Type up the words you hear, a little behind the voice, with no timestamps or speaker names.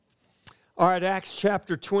All right, Acts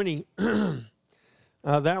chapter 20.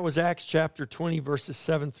 That was Acts chapter 20, verses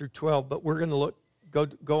 7 through 12. But we're going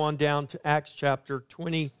to go on down to Acts chapter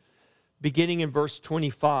 20, beginning in verse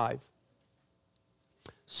 25.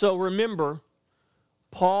 So remember,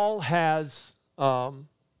 Paul has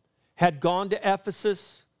had gone to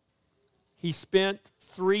Ephesus. He spent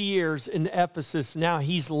 3 years in Ephesus. Now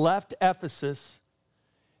he's left Ephesus,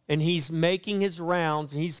 and he's making his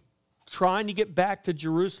rounds. He's trying to get back to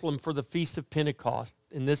Jerusalem for the Feast of Pentecost.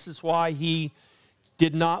 And this is why he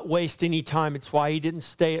did not waste any time. It's why he didn't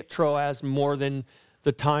stay at Troas more than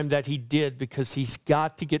the time that he did, because he's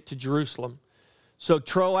got to get to Jerusalem. So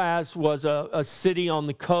Troas was a city on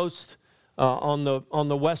the coast, on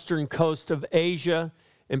the western coast of Asia.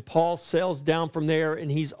 And Paul sails down from there,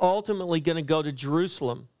 and he's ultimately going to go to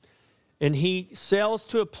Jerusalem. And he sails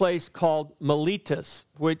to a place called Miletus,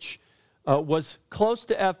 which was close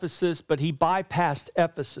to Ephesus, but he bypassed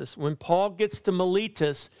Ephesus. When Paul gets to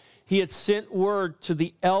Miletus, he had sent word to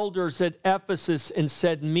the elders at Ephesus and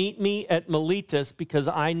said, "Meet me at Miletus because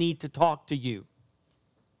I need to talk to you."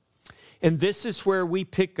 And this is where we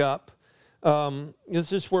pick up.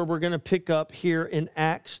 This is where we're going to pick up here in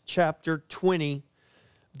Acts chapter 20,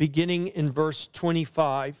 beginning in verse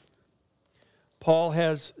 25. Paul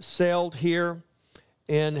has sailed here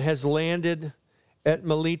and has landed at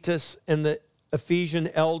Miletus, and the Ephesian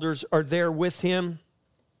elders are there with him.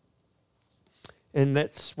 And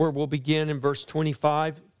that's where we'll begin in verse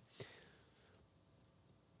 25.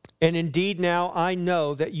 "And indeed now I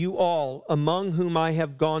know that you all, among whom I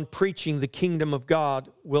have gone preaching the kingdom of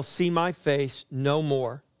God, will see my face no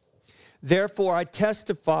more. Therefore I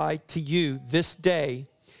testify to you this day,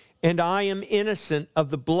 and I am innocent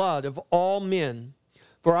of the blood of all men,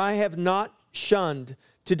 for I have not shunned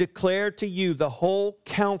to declare to you the whole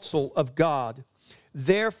counsel of God.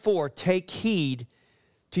 Therefore take heed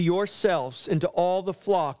to yourselves and to all the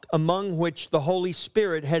flock among which the Holy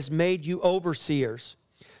Spirit has made you overseers,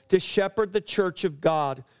 to shepherd the church of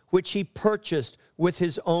God, which he purchased with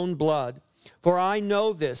his own blood. For I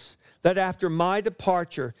know this, that after my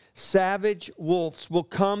departure, savage wolves will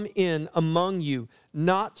come in among you,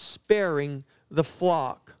 not sparing the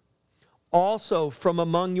flock. Also from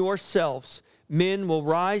among yourselves, men will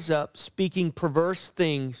rise up, speaking perverse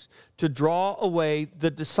things, to draw away the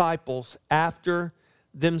disciples after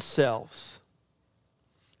themselves.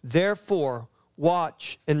 Therefore,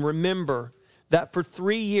 watch and remember that for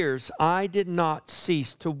 3 years I did not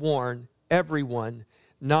cease to warn everyone,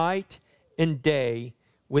 night and day,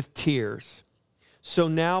 with tears. So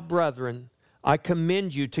now, brethren, I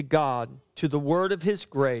commend you to God, to the word of his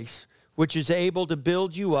grace, which is able to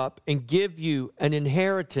build you up and give you an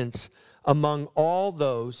inheritance among all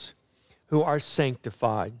those who are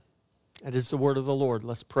sanctified." That is the word of the Lord.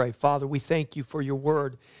 Let's pray. Father, we thank you for your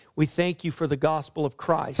word. We thank you for the gospel of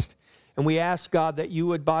Christ. And we ask, God, that you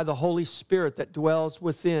would, by the Holy Spirit that dwells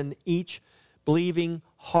within each believing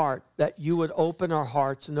heart, that you would open our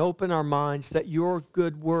hearts and open our minds, that your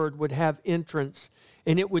good word would have entrance,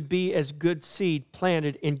 and it would be as good seed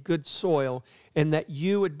planted in good soil, and that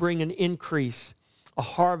you would bring an increase, a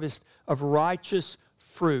harvest of righteous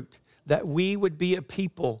fruit, that we would be a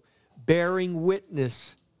people bearing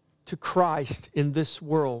witness to Christ in this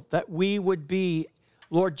world, that we would be,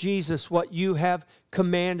 Lord Jesus, what you have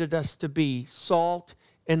commanded us to be, salt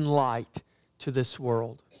and light to this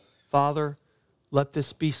world. Father, let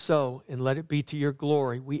this be so, and let it be to your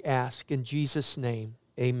glory, we ask in Jesus' name.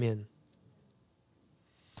 Amen.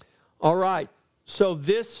 All right, so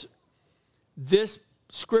this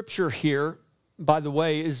scripture here, by the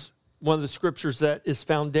way, is one of the scriptures that is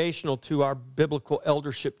foundational to our biblical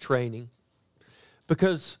eldership training.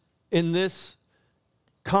 Because in this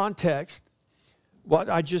context, what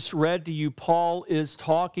I just read to you, Paul is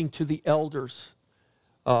talking to the elders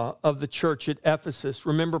of the church at Ephesus.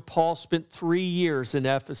 Remember, Paul spent 3 years in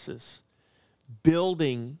Ephesus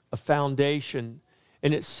building a foundation.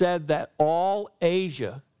 And it said that all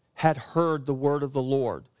Asia had heard the word of the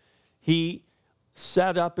Lord. He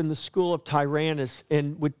sat up in the school of Tyrannus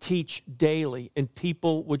and would teach daily, and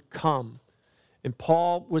people would come. And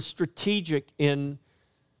Paul was strategic in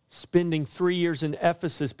spending 3 years in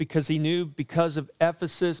Ephesus, because he knew, because of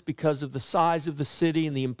Ephesus, because of the size of the city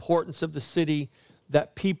and the importance of the city,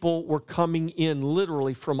 that people were coming in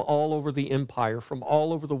literally from all over the empire, from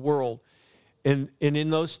all over the world. And in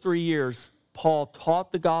those 3 years, Paul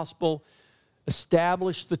taught the gospel,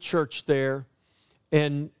 established the church there,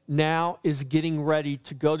 and now is getting ready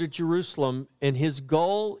to go to Jerusalem, and his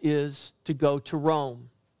goal is to go to Rome.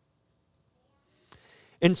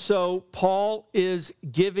 And so Paul is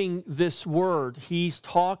giving this word. He's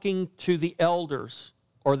talking to the elders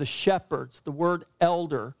or the shepherds. The word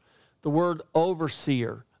elder, the word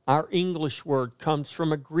overseer, our English word comes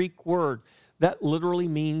from a Greek word that literally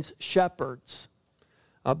means shepherds,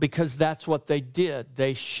 because that's what they did.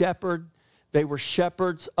 They were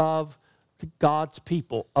shepherds of God's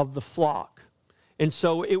people, of the flock. And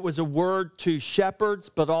so it was a word to shepherds,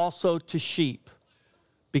 but also to sheep,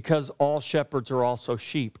 because all shepherds are also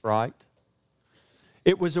sheep, right?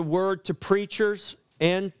 It was a word to preachers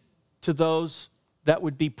and to those that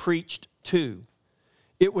would be preached to.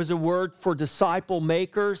 It was a word for disciple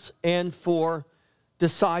makers and for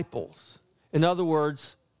disciples. In other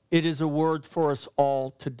words, it is a word for us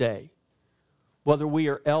all today. Whether we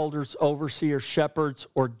are elders, overseers, shepherds,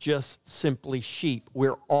 or just simply sheep,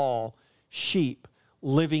 we're all sheep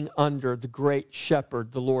living under the great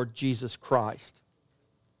shepherd, the Lord Jesus Christ.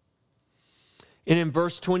 And in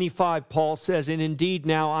verse 25, Paul says, "And indeed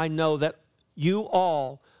now I know that you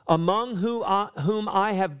all, among whom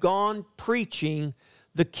I have gone preaching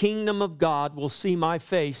the kingdom of God, will see my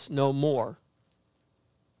face no more."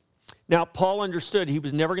 Now, Paul understood he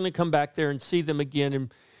was never going to come back there and see them again.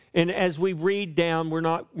 And as we read down, we're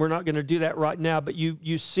not going to do that right now, but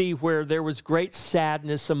you see where there was great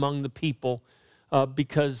sadness among the people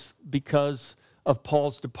because of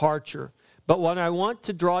Paul's departure. But what I want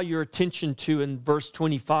to draw your attention to in verse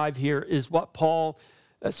 25 here is what Paul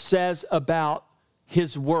says about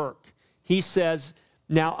his work. He says,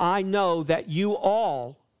 "Now I know that you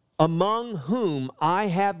all, among whom I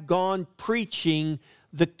have gone preaching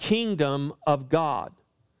the kingdom of God."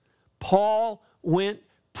 Paul went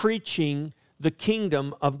preaching the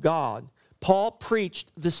kingdom of God. Paul preached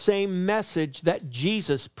the same message that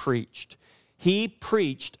Jesus preached. He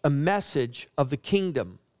preached a message of the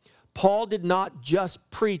kingdom. Paul did not just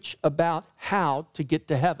preach about how to get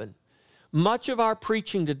to heaven. Much of our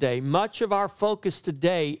preaching today, much of our focus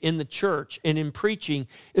today in the church and in preaching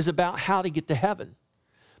is about how to get to heaven.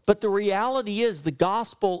 But the reality is the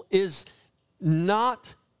gospel is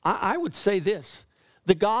not, I would say this,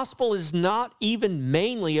 the gospel is not even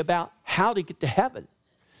mainly about how to get to heaven.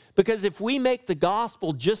 Because if we make the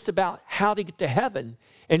gospel just about how to get to heaven,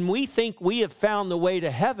 and we think we have found the way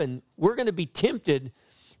to heaven, we're going to be tempted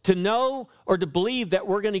to know or to believe that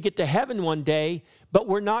we're going to get to heaven one day, but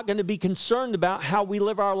we're not going to be concerned about how we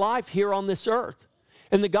live our life here on this earth.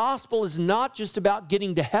 And the gospel is not just about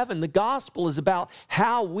getting to heaven. The gospel is about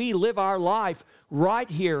how we live our life right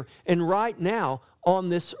here and right now on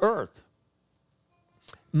this earth.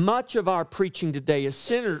 Much of our preaching today is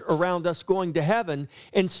centered around us going to heaven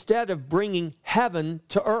instead of bringing heaven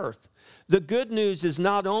to earth. The good news is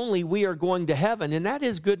not only we are going to heaven, and that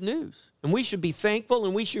is good news, and we should be thankful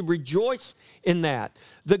and we should rejoice in that.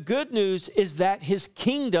 The good news is that his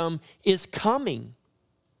kingdom is coming.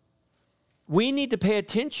 We need to pay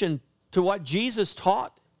attention to what Jesus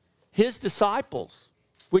taught his disciples,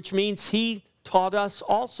 which means he taught us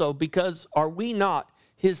also, because are we not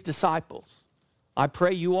his disciples? I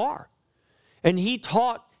pray you are. And he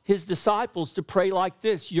taught his disciples to pray like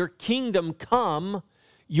this: "Your kingdom come,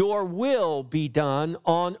 your will be done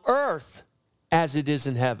on earth as it is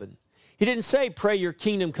in heaven." He didn't say, "Pray your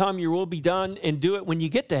kingdom come, your will be done," and do it when you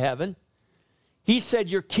get to heaven. He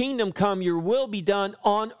said, "Your kingdom come, your will be done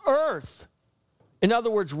on earth." In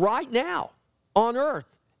other words, right now, on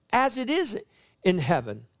earth, as it is in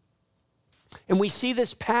heaven. And we see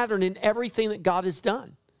this pattern in everything that God has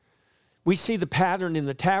done. We see the pattern in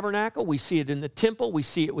the tabernacle. We see it in the temple. We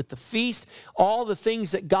see it with the feast. All the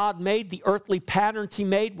things that God made, the earthly patterns he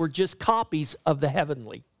made, were just copies of the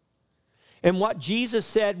heavenly. And what Jesus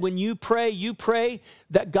said, when you pray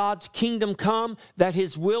that God's kingdom come, that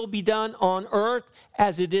his will be done on earth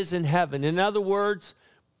as it is in heaven. In other words,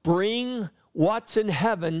 bring what's in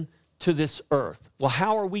heaven to this earth. Well,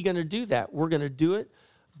 how are we going to do that? We're going to do it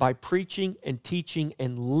by preaching and teaching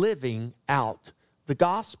and living out the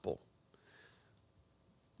gospel.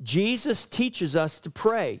 Jesus teaches us to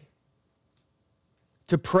pray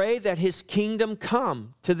that his kingdom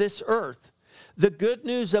come to this earth. The good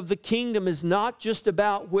news of the kingdom is not just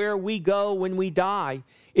about where we go when we die.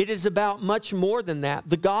 It is about much more than that.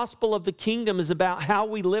 The gospel of the kingdom is about how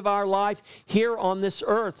we live our life here on this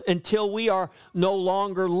earth until we are no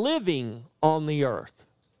longer living on the earth.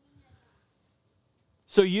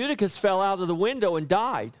 So Eutychus fell out of the window and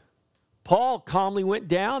died. Paul calmly went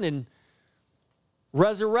down and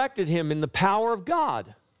resurrected him in the power of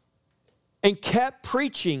God and kept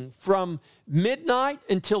preaching from midnight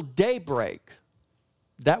until daybreak.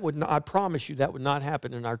 That would not, I promise you, that would not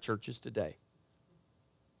happen in our churches today.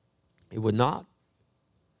 It would not.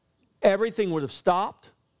 Everything would have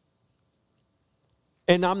stopped.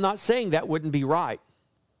 And I'm not saying that wouldn't be right.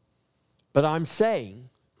 But I'm saying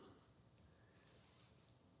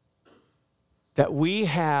that we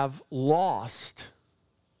have lost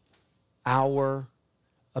our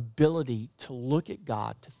ability to look at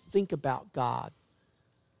God, to think about God,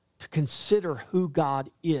 to consider who God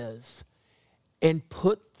is, and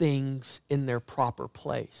put things in their proper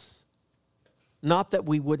place. Not that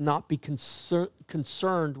we would not be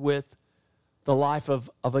concerned with the life of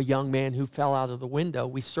a young man who fell out of the window.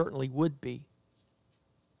 We certainly would be.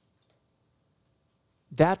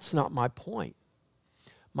 That's not my point.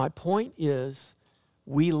 My point is,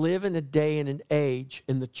 we live in a day and an age,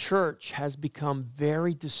 and the church has become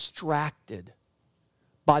very distracted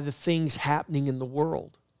by the things happening in the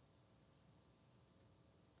world.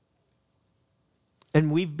 And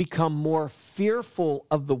we've become more fearful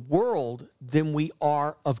of the world than we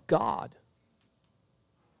are of God.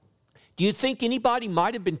 Do you think anybody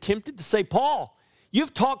might have been tempted to say, Paul,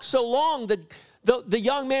 you've talked so long that the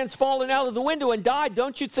young man's fallen out of the window and died.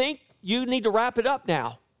 Don't you think you need to wrap it up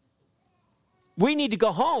now? We need to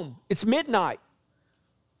go home. It's midnight.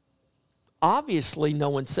 Obviously, no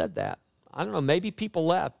one said that. I don't know, maybe people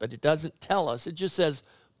left, but it doesn't tell us. It just says,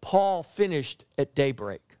 Paul finished at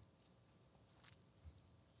daybreak.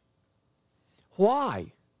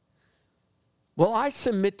 Why? Well, I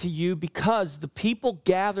submit to you because the people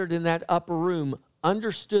gathered in that upper room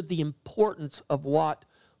understood the importance of what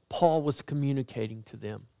Paul was communicating to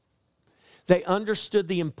them. They understood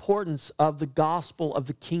the importance of the gospel of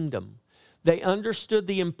the kingdom. They understood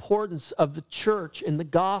the importance of the church and the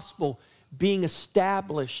gospel being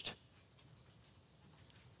established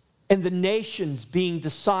and the nations being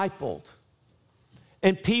discipled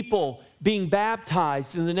and people being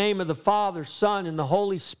baptized in the name of the Father, Son, and the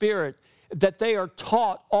Holy Spirit, that they are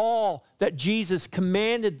taught all that Jesus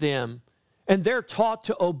commanded them, and they're taught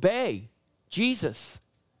to obey Jesus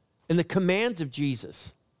and the commands of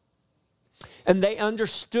Jesus. And they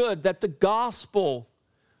understood that the gospel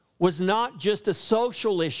was not just a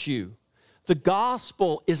social issue. The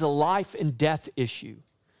gospel is a life and death issue.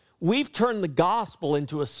 We've turned the gospel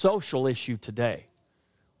into a social issue today.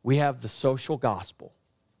 We have the social gospel.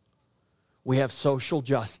 We have social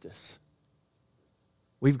justice.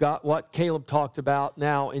 We've got what Caleb talked about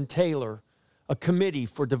now in Taylor, a committee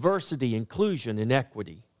for diversity, inclusion, and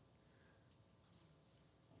equity.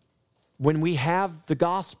 When we have the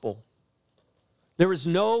gospel, there is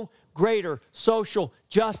no greater social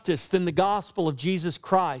justice than the gospel of Jesus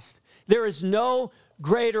Christ. There is no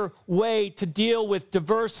greater way to deal with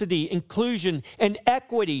diversity, inclusion, and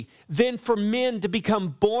equity than for men to become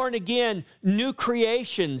born again, new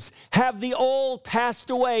creations, have the old passed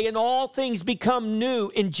away, and all things become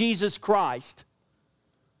new in Jesus Christ.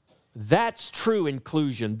 That's true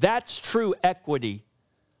inclusion. That's true equity.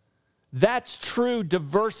 That's true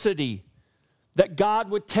diversity. That God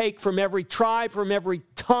would take from every tribe, from every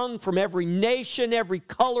tongue, from every nation, every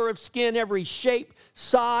color of skin, every shape,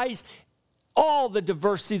 size, all the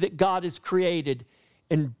diversity that God has created,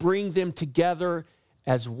 and bring them together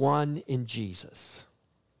as one in Jesus.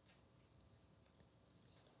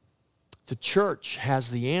 The church has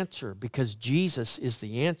the answer because Jesus is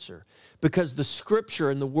the answer, because the Scripture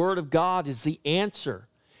and the Word of God is the answer.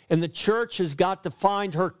 And the church has got to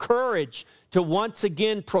find her courage to once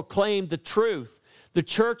again proclaim the truth. The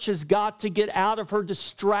church has got to get out of her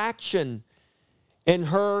distraction and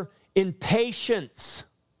her impatience.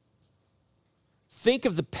 Think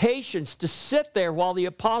of the patience to sit there while the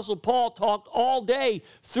Apostle Paul talked all day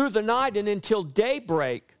through the night and until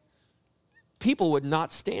daybreak. People would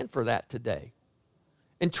not stand for that today.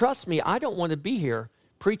 And trust me, I don't want to be here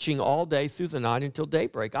preaching all day through the night until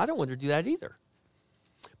daybreak. I don't want to do that either.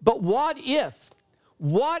 But what if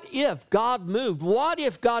God moved? What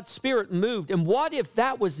if God's Spirit moved? And what if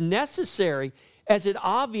that was necessary, as it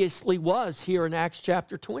obviously was here in Acts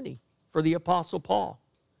chapter 20 for the Apostle Paul?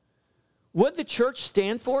 Would the church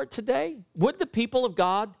stand for it today? Would the people of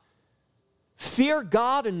God fear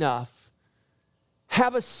God enough,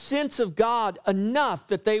 have a sense of God enough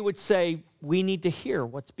that they would say, we need to hear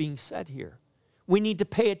what's being said here. We need to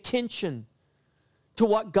pay attention to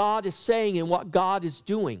what God is saying and what God is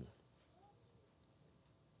doing.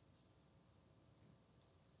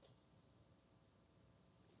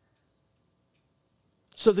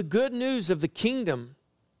 So the good news of the kingdom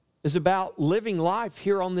is about living life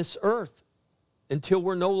here on this earth until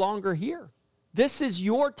we're no longer here. This is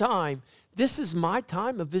your time. This is my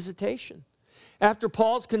time of visitation. After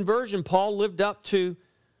Paul's conversion, Paul lived up to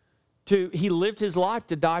he lived his life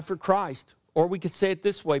to die for Christ. Or we could say it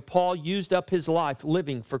this way, Paul used up his life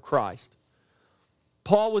living for Christ.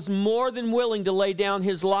 Paul was more than willing to lay down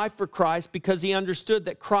his life for Christ because he understood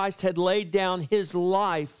that Christ had laid down his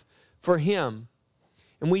life for him.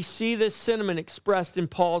 And we see this sentiment expressed in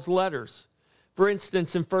Paul's letters. For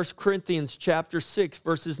instance, in 1 Corinthians chapter 6,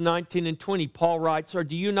 verses 19 and 20, Paul writes, "Or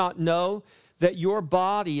do you not know that your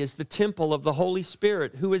body is the temple of the Holy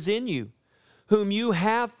Spirit who is in you, whom you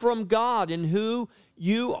have from God, and who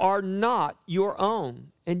you are not your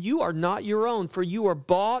own? And you are not your own, for you are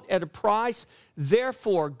bought at a price.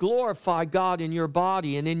 Therefore, glorify God in your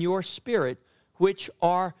body and in your spirit, which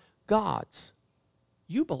are God's."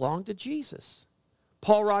 You belong to Jesus.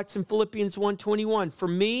 Paul writes in Philippians 1:21, "For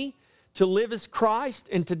me, to live is Christ,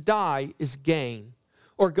 and to die is gain."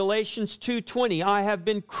 Or Galatians 2:20, "I have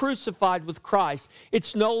been crucified with Christ.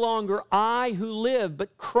 It's no longer I who live,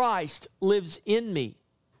 but Christ lives in me."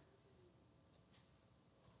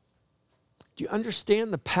 Do you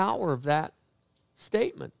understand the power of that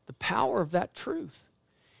statement, the power of that truth?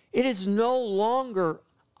 It is no longer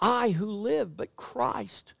I who live, but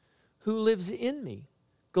Christ who lives in me.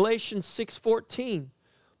 Galatians 6:14,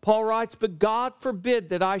 Paul writes, "But God forbid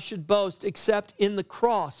that I should boast except in the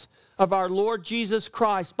cross of our Lord Jesus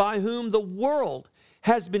Christ, by whom the world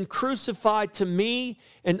has been crucified to me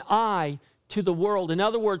and I to the world." In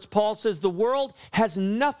other words, Paul says, the world has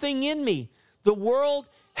nothing in me. The world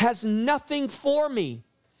has nothing for me.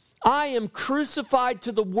 I am crucified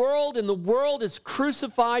to the world, and the world is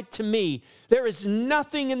crucified to me. There is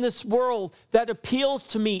nothing in this world that appeals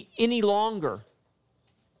to me any longer.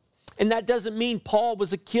 And that doesn't mean Paul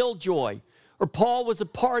was a killjoy, or Paul was a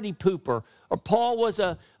party pooper, or Paul was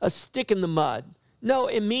a stick in the mud. No,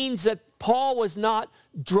 it means that Paul was not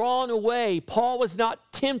drawn away. Paul was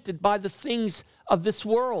not tempted by the things of this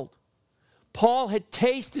world. Paul had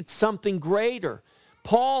tasted something greater.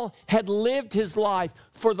 Paul had lived his life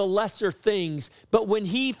for the lesser things. But when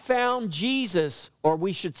he found Jesus, or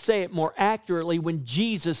we should say it more accurately, when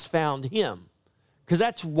Jesus found him, because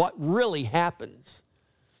that's what really happens.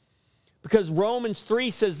 Because Romans 3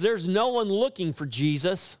 says there's no one looking for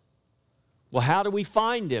Jesus. Well, how do we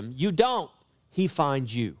find him? You don't. He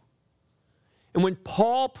finds you. And when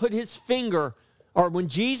Paul put his finger, or when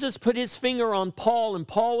Jesus put his finger on Paul and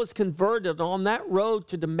Paul was converted on that road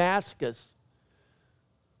to Damascus,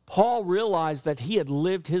 Paul realized that he had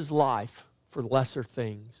lived his life for lesser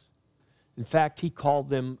things. In fact, he called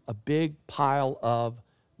them a big pile of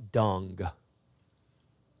dung.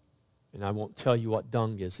 And I won't tell you what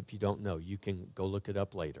dung is if you don't know. You can go look it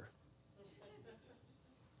up later.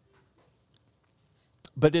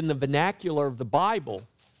 But in the vernacular of the Bible,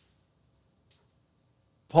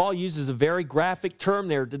 Paul uses a very graphic term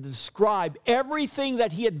there to describe everything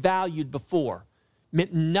that he had valued before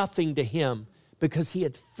meant nothing to him because he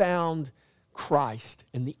had found Christ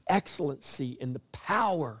and the excellency and the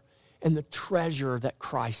power and the treasure that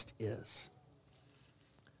Christ is.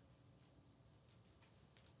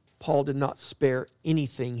 Paul did not spare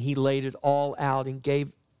anything. He laid it all out and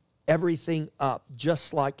gave everything up,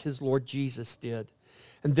 just like his Lord Jesus did.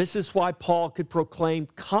 And this is why Paul could proclaim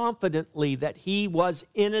confidently that he was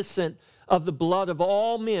innocent of the blood of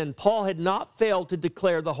all men. Paul had not failed to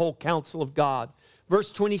declare the whole counsel of God.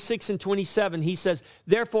 Verse 26 and 27, he says,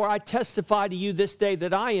 "Therefore I testify to you this day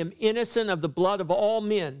that I am innocent of the blood of all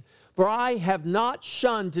men, for I have not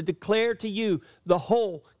shunned to declare to you the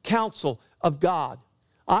whole counsel of God."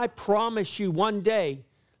 I promise you one day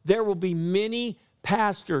there will be many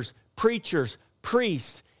pastors, preachers,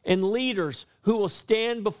 priests, and leaders who will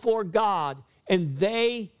stand before God, and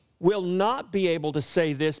they will not be able to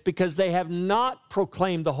say this because they have not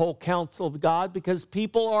proclaimed the whole counsel of God, because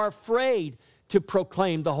people are afraid to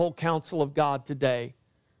proclaim the whole counsel of God today.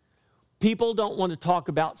 People don't want to talk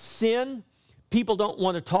about sin. People don't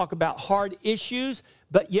want to talk about hard issues,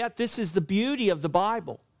 but yet this is the beauty of the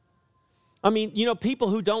Bible. I mean, you know, people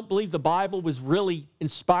who don't believe the Bible was really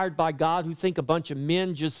inspired by God, who think a bunch of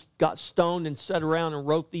men just got stoned and sat around and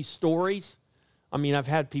wrote these stories. I mean, I've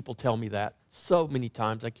had people tell me that so many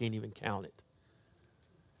times I can't even count it.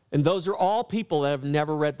 And those are all people that have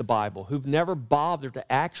never read the Bible, who've never bothered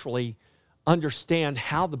to actually understand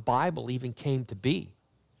how the Bible even came to be.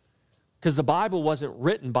 Because the Bible wasn't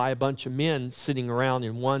written by a bunch of men sitting around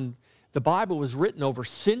in one. The Bible was written over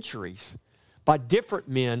centuries by different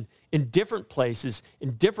men in different places,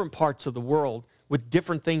 in different parts of the world, with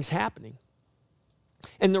different things happening.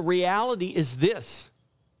 And the reality is this,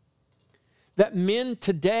 that men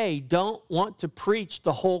today don't want to preach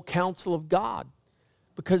the whole counsel of God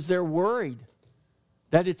because they're worried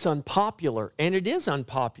that it's unpopular, and it is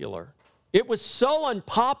unpopular. It was so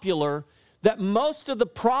unpopular that most of the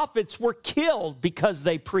prophets were killed because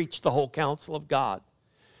they preached the whole counsel of God.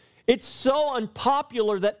 It's so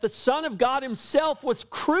unpopular that the Son of God himself was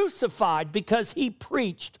crucified because he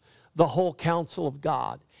preached the whole counsel of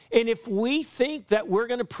God. And if we think that we're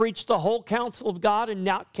going to preach the whole counsel of God and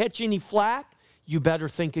not catch any flack, you better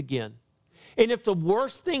think again. And if the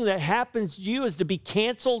worst thing that happens to you is to be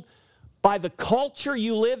canceled by the culture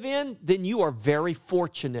you live in, then you are very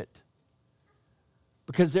fortunate.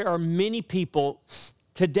 Because there are many people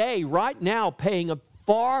today, right now, paying a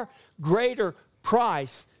far greater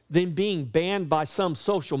price than being banned by some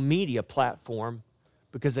social media platform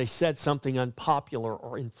because they said something unpopular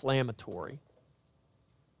or inflammatory.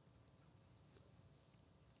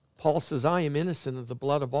 Paul says, I am innocent of the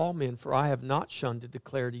blood of all men, for I have not shunned to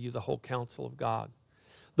declare to you the whole counsel of God.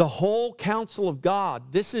 The whole counsel of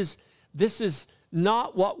God. This is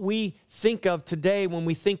not what we think of today when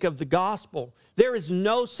we think of the gospel. There is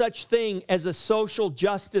no such thing as a social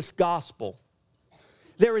justice gospel.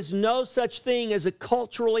 There is no such thing as a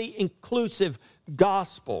culturally inclusive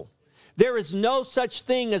gospel. There is no such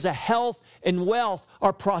thing as a health and wealth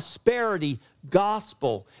or prosperity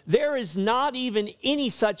gospel. There is not even any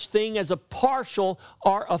such thing as a partial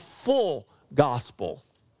or a full gospel.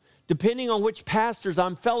 Depending on which pastors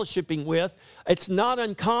I'm fellowshipping with, it's not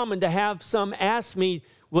uncommon to have some ask me,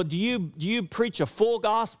 well, do you preach a full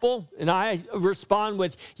gospel? And I respond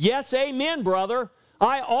with, yes, amen, brother.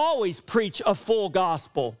 I always preach a full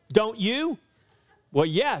gospel. Don't you? Well,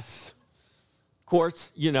 yes. Of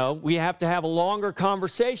course, we have to have a longer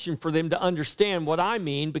conversation for them to understand what I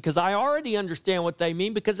mean, because I already understand what they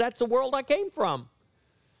mean, because that's the world I came from.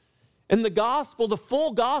 And the gospel, the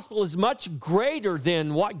full gospel, is much greater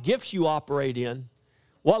than what gifts you operate in,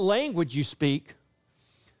 what language you speak.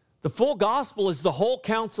 The full gospel is the whole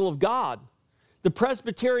counsel of God. The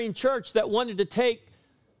Presbyterian church that wanted to take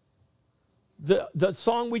the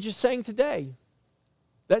song we just sang today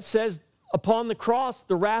that says, upon the cross,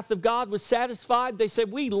 the wrath of God was satisfied. They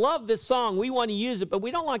said, we love this song. We want to use it, but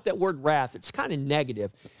we don't like that word wrath. It's kind of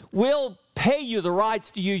negative. We'll pay you the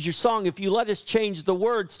rights to use your song if you let us change the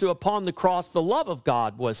words to upon the cross, the love of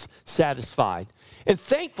God was satisfied. And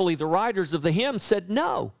thankfully, the writers of the hymn said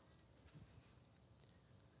no.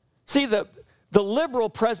 See, the liberal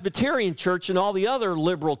Presbyterian church and all the other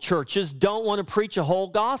liberal churches don't want to preach a whole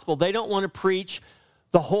gospel. They don't want to preach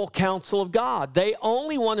the whole counsel of God. They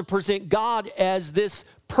only want to present God as this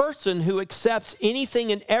person who accepts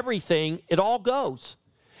anything and everything. It all goes.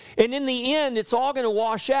 And in the end, it's all going to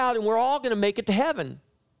wash out and we're all going to make it to heaven.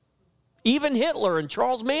 Even Hitler and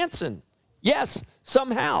Charles Manson. Yes,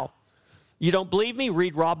 somehow. You don't believe me?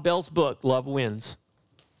 Read Rob Bell's book, Love Wins.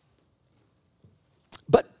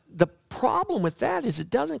 But the problem with that is it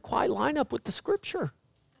doesn't quite line up with the scripture.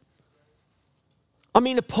 I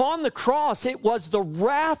mean, upon the cross, it was the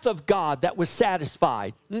wrath of God that was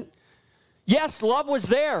satisfied. Yes, love was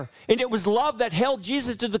there, and it was love that held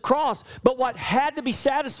Jesus to the cross. But what had to be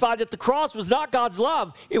satisfied at the cross was not God's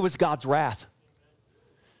love, it was God's wrath.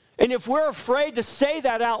 And if we're afraid to say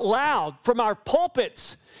that out loud from our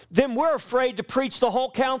pulpits, then we're afraid to preach the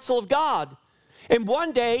whole counsel of God. And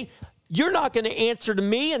one day, you're not going to answer to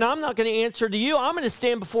me, and I'm not going to answer to you. I'm going to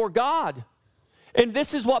stand before God. And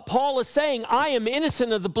this is what Paul is saying. I am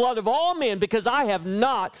innocent of the blood of all men because I have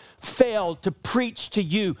not failed to preach to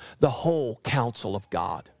you the whole counsel of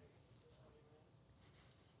God.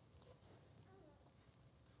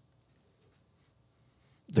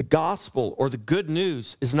 The gospel or the good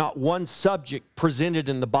news is not one subject presented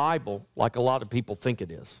in the Bible like a lot of people think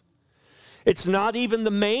it is. It's not even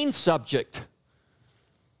the main subject.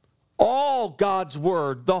 All God's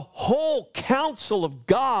word, the whole counsel of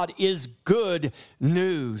God is good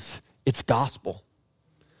news. It's gospel.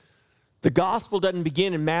 The gospel doesn't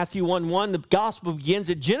begin in Matthew 1:1. The gospel begins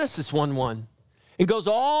at Genesis 1:1 and goes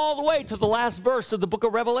all the way to the last verse of the book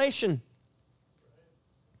of Revelation.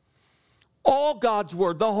 All God's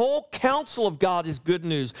word, the whole counsel of God is good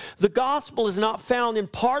news. The gospel is not found in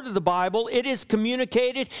part of the Bible. It is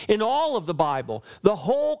communicated in all of the Bible. The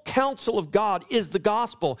whole counsel of God is the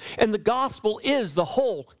gospel, and the gospel is the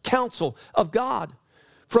whole counsel of God.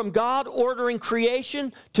 From God ordering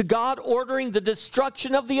creation to God ordering the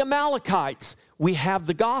destruction of the Amalekites, we have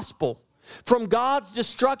the gospel. From God's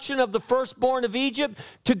destruction of the firstborn of Egypt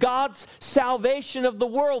to God's salvation of the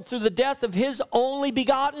world through the death of his only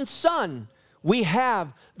begotten Son, we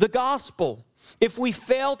have the gospel. If we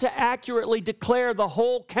fail to accurately declare the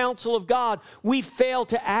whole counsel of God, we fail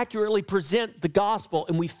to accurately present the gospel,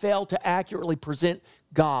 and we fail to accurately present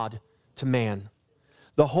God to man.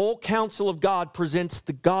 The whole counsel of God presents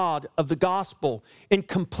the God of the gospel in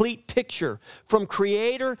complete picture. From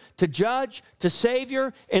creator to judge to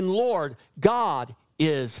savior and Lord, God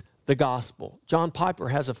is the gospel. John Piper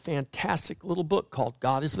has a fantastic little book called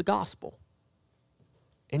God is the Gospel.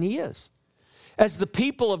 And he is. As the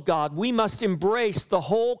people of God, we must embrace the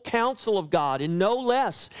whole counsel of God and no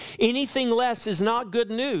less. Anything less is not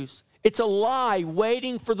good news. It's a lie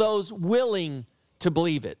waiting for those willing to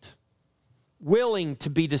believe it, willing to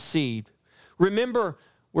be deceived. Remember,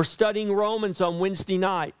 we're studying Romans on Wednesday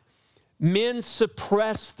night. Men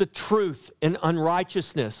suppress the truth in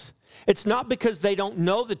unrighteousness. It's not because they don't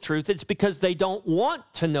know the truth. It's because they don't want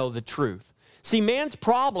to know the truth. See, man's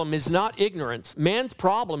problem is not ignorance. Man's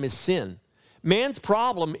problem is sin. Man's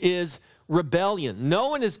problem is rebellion. No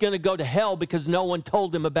one is going to go to hell because no one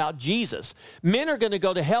told them about Jesus. Men are going to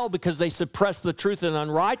go to hell because they suppress the truth in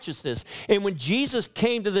unrighteousness. And when Jesus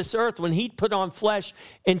came to this earth, when he put on flesh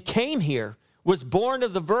and came here, was born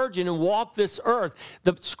of the virgin and walked this earth,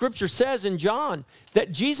 the scripture says in John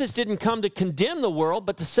that Jesus didn't come to condemn the world,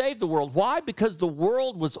 but to save the world. Why? Because the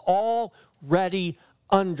world was already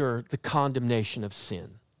under the condemnation of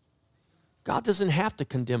sin. God doesn't have to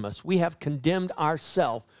condemn us. We have condemned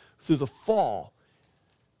ourselves through the fall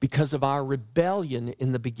because of our rebellion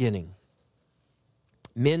in the beginning.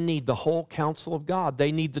 Men need the whole counsel of God.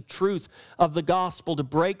 They need the truth of the gospel to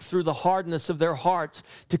break through the hardness of their hearts,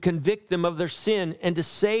 to convict them of their sin, and to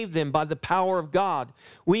save them by the power of God.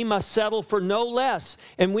 We must settle for no less,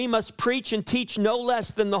 and we must preach and teach no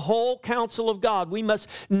less than the whole counsel of God. We must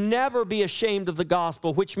never be ashamed of the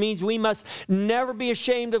gospel, which means we must never be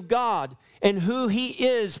ashamed of God and who he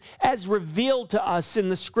is as revealed to us in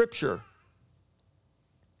the scripture.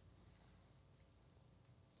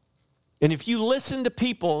 And if you listen to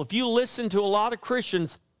people, if you listen to a lot of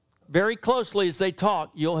Christians very closely as they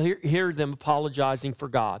talk, you'll hear them apologizing for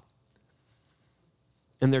God.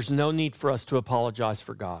 And there's no need for us to apologize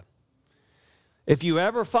for God. If you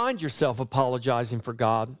ever find yourself apologizing for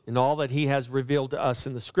God and all that he has revealed to us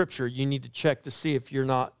in the scripture, you need to check to see if you're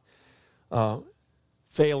not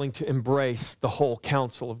failing to embrace the whole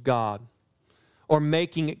counsel of God, or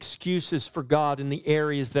making excuses for God in the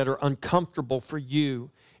areas that are uncomfortable for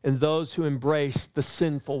you and those who embrace the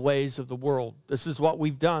sinful ways of the world. This is what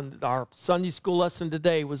we've done. Our Sunday school lesson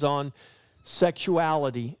today was on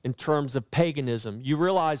sexuality in terms of paganism. You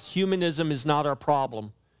realize humanism is not our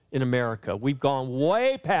problem in America. We've gone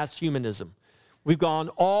way past humanism. We've gone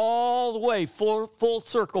all the way full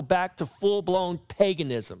circle back to full-blown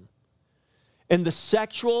paganism. And the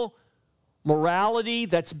sexual morality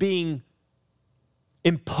that's being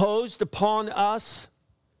imposed upon us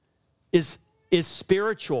is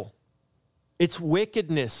spiritual. It's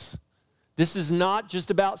wickedness. This is not just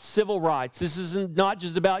about civil rights. This isn't not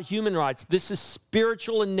just about human rights. This is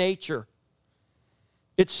spiritual in nature.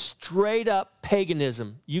 It's straight up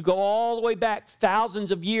paganism. You go all the way back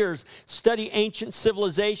thousands of years, study ancient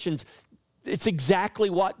civilizations. It's exactly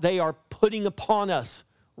what they are putting upon us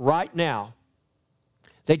right now.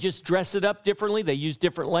 They just dress it up differently. They use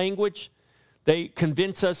different language. They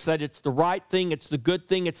convince us that it's the right thing, it's the good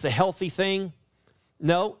thing, it's the healthy thing.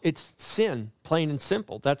 No, it's sin, plain and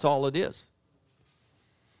simple. That's all it is.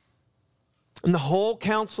 And the whole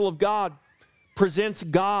counsel of God presents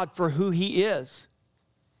God for who he is.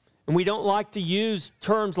 And we don't like to use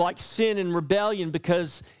terms like sin and rebellion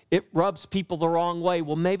because it rubs people the wrong way.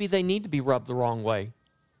 Well, maybe they need to be rubbed the wrong way.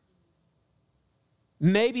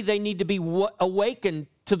 Maybe they need to be awakened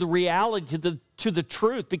to the reality, to the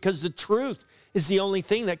truth, because the truth is the only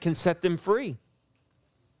thing that can set them free.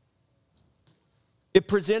 It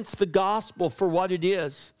presents the gospel for what it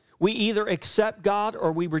is. We either accept God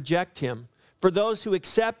or we reject him. For those who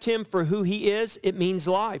accept him for who he is, it means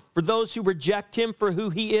life. For those who reject him for who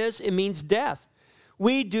he is, it means death.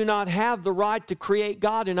 We do not have the right to create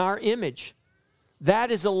God in our image. That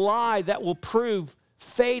is a lie that will prove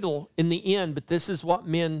fatal in the end, but this is what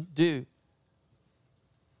men do.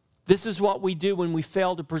 This is what we do when we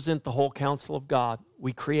fail to present the whole counsel of God.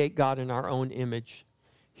 We create God in our own image.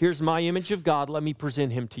 Here's my image of God. Let me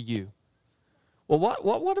present him to you. Well,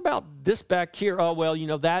 what about this back here? Oh, well, you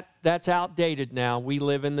know, that's outdated now. We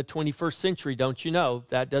live in the 21st century, don't you know?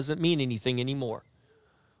 That doesn't mean anything anymore.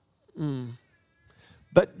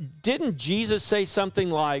 But didn't Jesus say something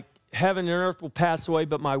like, heaven and earth will pass away,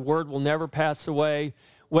 but my word will never pass away?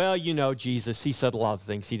 Well, you know, Jesus, he said a lot of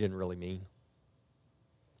things he didn't really mean.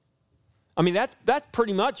 I mean, that's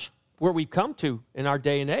pretty much where we've come to in our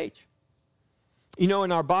day and age. You know,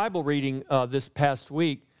 in our Bible reading this past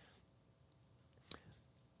week,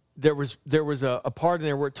 there was a part in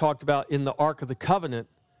there where it talked about in the Ark of the Covenant,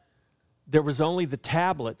 there was only the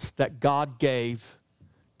tablets that God gave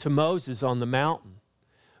to Moses on the mountain.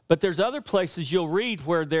 But there's other places you'll read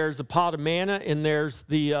where there's a pot of manna and there's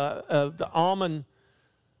the almond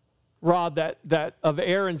rod that of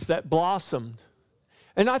Aaron's that blossomed.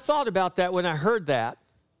 And I thought about that when I heard that.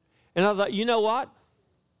 And I thought, you know what?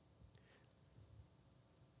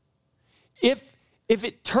 If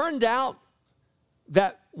it turned out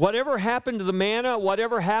that whatever happened to the manna,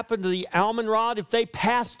 whatever happened to the almond rod, if they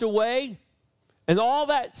passed away, and all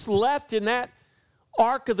that's left in that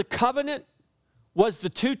Ark of the Covenant was the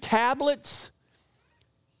 2 tablets,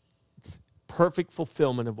 perfect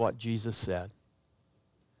fulfillment of what Jesus said.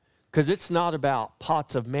 Because it's not about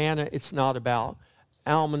pots of manna. It's not about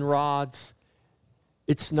almond rods.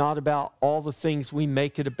 It's not about all the things we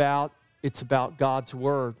make it about. It's about God's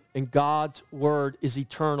Word. And God's Word is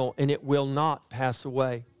eternal, and it will not pass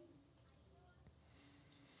away.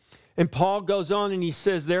 And Paul goes on and he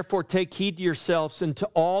says, therefore take heed to yourselves and to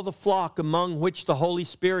all the flock among which the Holy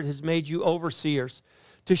Spirit has made you overseers,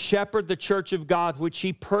 to shepherd the church of God, which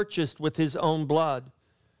he purchased with his own blood.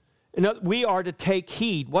 And we are to take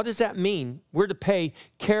heed. What does that mean? We're to pay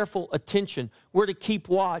careful attention. We're to keep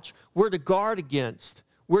watch. We're to guard against.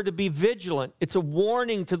 We're to be vigilant. It's a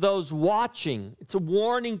warning to those watching. It's a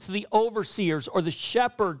warning to the overseers or the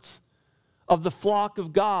shepherds of the flock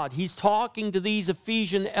of God. He's talking to these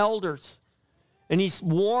Ephesian elders, and he's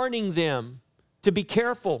warning them to be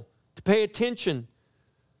careful, to pay attention,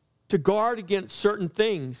 to guard against certain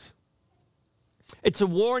things. It's a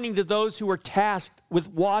warning to those who are tasked with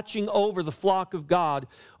watching over the flock of God,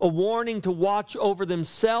 a warning to watch over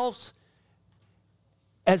themselves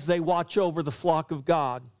as they watch over the flock of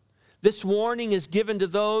God. This warning is given to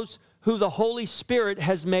those who the Holy Spirit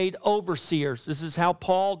has made overseers. This is how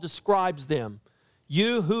Paul describes them.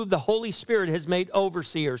 You who the Holy Spirit has made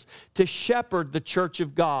overseers to shepherd the church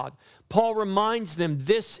of God. Paul reminds them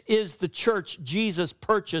this is the church Jesus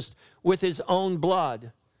purchased with his own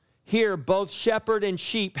blood. Here, both shepherd and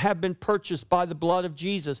sheep have been purchased by the blood of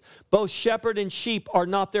Jesus. Both shepherd and sheep are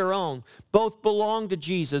not their own. Both belong to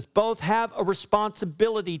Jesus. Both have a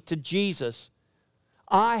responsibility to Jesus.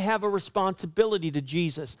 I have a responsibility to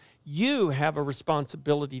Jesus. You have a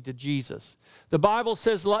responsibility to Jesus. The Bible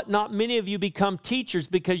says, let not many of you become teachers,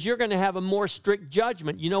 because you're going to have a more strict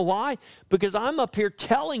judgment. You know why? Because I'm up here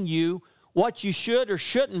telling you what you should or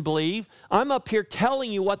shouldn't believe. I'm up here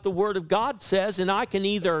telling you what the Word of God says, and I can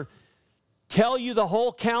either tell you the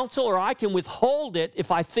whole counsel or I can withhold it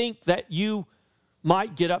if I think that you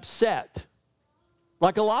might get upset,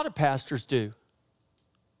 like a lot of pastors do.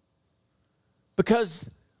 Because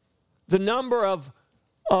the number of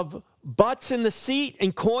butts in the seat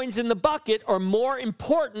and coins in the bucket are more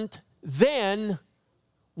important than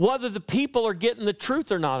whether the people are getting the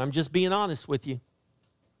truth or not. I'm just being honest with you.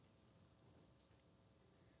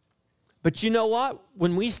 But you know what?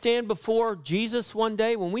 When we stand before Jesus one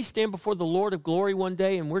day, when we stand before the Lord of glory one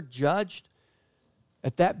day and we're judged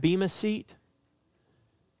at that bema seat,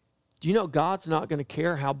 do you know God's not going to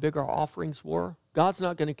care how big our offerings were? God's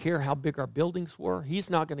not going to care how big our buildings were. He's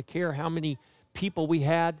not going to care how many people we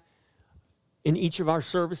had in each of our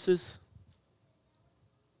services.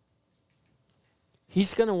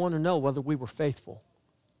 He's going to want to know whether we were faithful.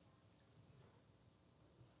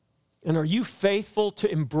 And are you faithful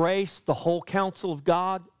to embrace the whole counsel of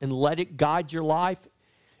God and let it guide your life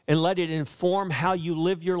and let it inform how you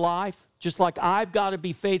live your life? Just like I've got to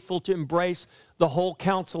be faithful to embrace the whole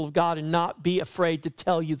counsel of God and not be afraid to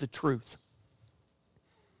tell you the truth.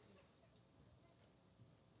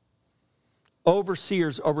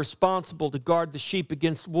 Overseers are responsible to guard the sheep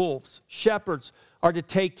against wolves. Shepherds are to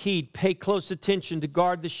take heed, pay close attention to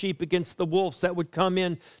guard the sheep against the wolves that would come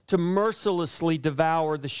in to mercilessly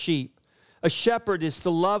devour the sheep. A shepherd is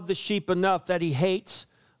to love the sheep enough that he hates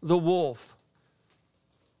the wolf.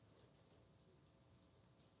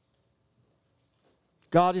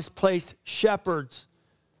 God has placed shepherds,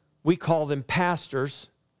 we call them pastors,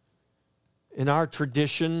 in our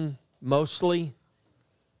tradition mostly.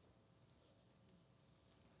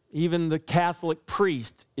 Even the Catholic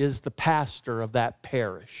priest is the pastor of that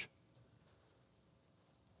parish.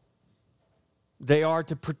 They are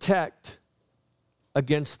to protect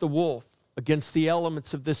against the wolf, against the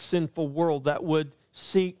elements of this sinful world that would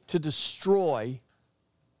seek to destroy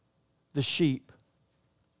the sheep.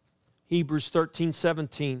 Hebrews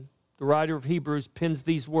 13:17, the writer of Hebrews pins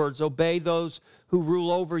these words, "Obey those who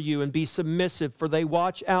rule over you and be submissive, for they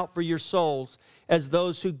watch out for your souls as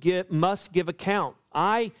those who must give account."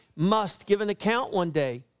 I must give an account one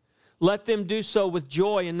day. Let them do so with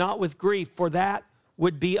joy and not with grief, for that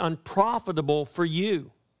would be unprofitable for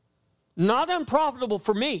you. Not unprofitable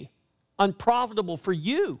for me, unprofitable for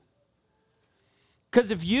you.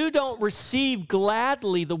 Because if you don't receive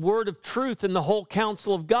gladly the word of truth and the whole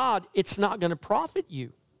counsel of God, it's not going to profit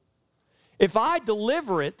you. If I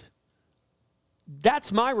deliver it,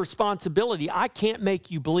 that's my responsibility. I can't make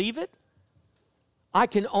you believe it. I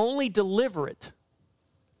can only deliver it.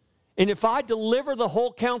 And if I deliver the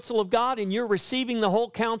whole counsel of God and you're receiving the whole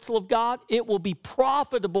counsel of God, it will be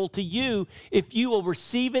profitable to you if you will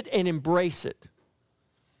receive it and embrace it.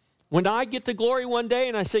 When I get to glory one day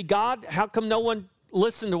and I say, God, how come no one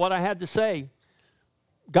listened to what I had to say?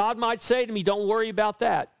 God might say to me, don't worry about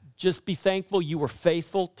that. Just be thankful you were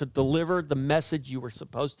faithful to deliver the message you were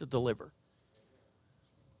supposed to deliver.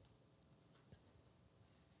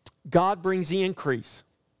 God brings the increase.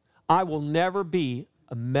 I will never be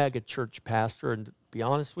a mega church pastor, and to be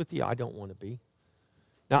honest with you, I don't want to be.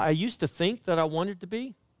 Now, I used to think that I wanted to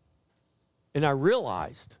be, and I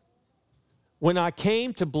realized when I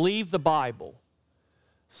came to believe the Bible,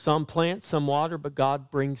 some plant, some water, but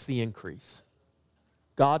God brings the increase.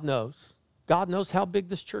 God knows. God knows how big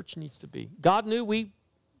this church needs to be. God knew we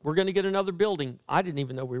were going to get another building. I didn't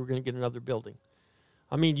even know we were going to get another building.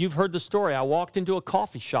 I mean, you've heard the story. I walked into a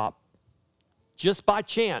coffee shop just by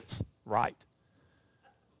chance, right?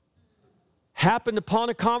 Happened upon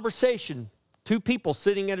a conversation, two people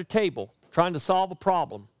sitting at a table trying to solve a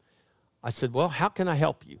problem. I said, well, how can I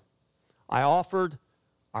help you? I offered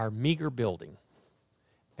our meager building.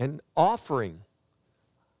 And offering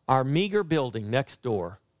our meager building next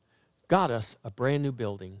door got us a brand new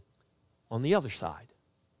building on the other side.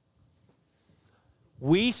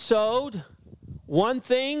 We sowed one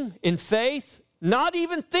thing in faith, not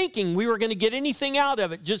even thinking we were going to get anything out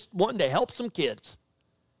of it, just wanting to help some kids.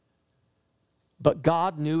 But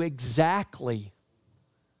God knew exactly.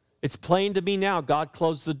 It's plain to me now. God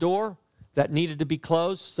closed the door that needed to be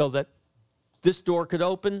closed so that this door could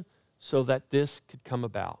open, so that this could come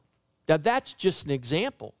about. Now, that's just an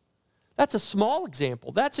example. That's a small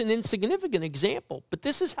example. That's an insignificant example. But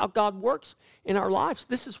this is how God works in our lives.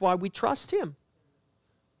 This is why we trust Him.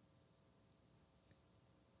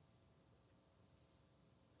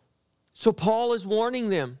 So Paul is warning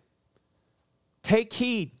them, take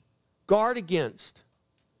heed, guard against.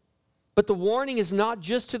 But the warning is not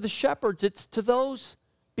just to the shepherds, it's to those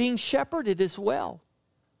being shepherded as well.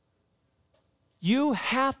 You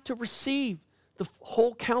have to receive the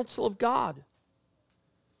whole counsel of God.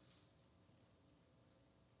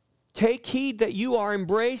 Take heed that you are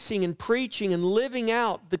embracing and preaching and living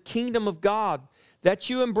out the kingdom of God, that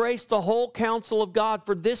you embrace the whole counsel of God,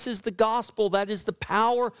 for this is the gospel, that is the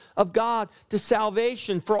power of God to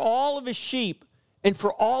salvation for all of His sheep and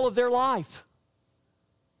for all of their life.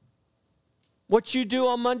 What you do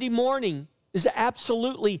on Monday morning is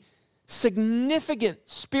absolutely significant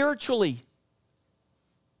spiritually.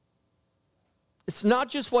 It's not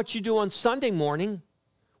just what you do on Sunday morning.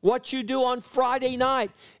 What you do on Friday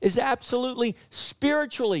night is absolutely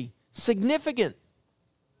spiritually significant.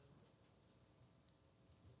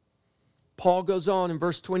 Paul goes on in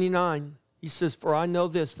verse 29. He says, for I know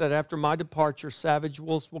this, that after my departure, savage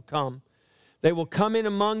wolves will come. They will come in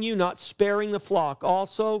among you, not sparing the flock.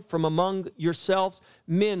 Also, from among yourselves,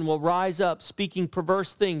 men will rise up, speaking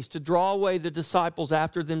perverse things to draw away the disciples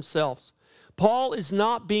after themselves. Paul is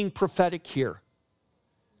not being prophetic here.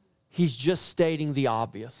 He's just stating the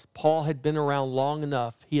obvious. Paul had been around long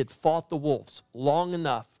enough. He had fought the wolves long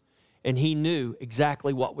enough, and he knew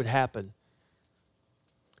exactly what would happen.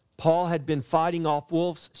 Paul had been fighting off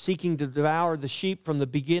wolves, seeking to devour the sheep from the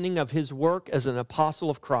beginning of his work as an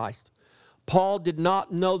apostle of Christ. Paul did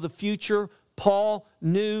not know the future. Paul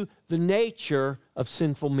knew the nature of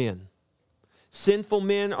sinful men. Sinful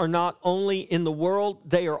men are not only in the world,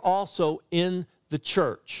 they are also in the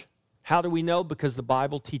church. How do we know? Because the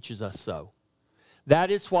Bible teaches us so. That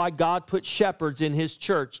is why God put shepherds in His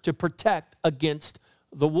church to protect against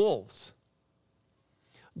the wolves.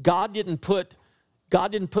 God didn't put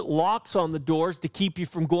locks on the doors to keep you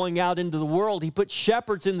from going out into the world. He put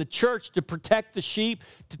shepherds in the church to protect the sheep,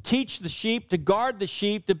 to teach the sheep, to guard the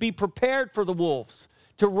sheep, to be prepared for the wolves,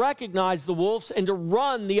 to recognize the wolves, and to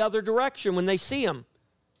run the other direction when they see them.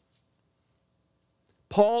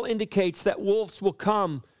 Paul indicates that wolves will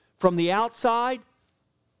come from the outside.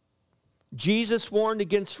 Jesus warned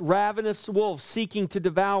against ravenous wolves seeking to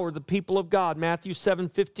devour the people of God. Matthew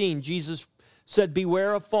 7:15, Jesus said,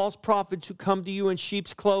 beware of false prophets who come to you in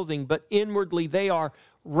sheep's clothing, but inwardly they are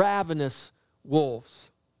ravenous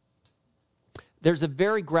wolves. There's a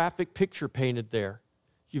very graphic picture painted there.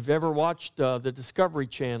 If you've ever watched the Discovery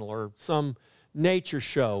Channel or some nature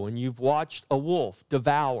show and you've watched a wolf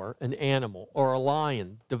devour an animal or a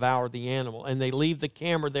lion devour the animal, and they leave the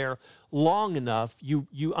camera there long enough,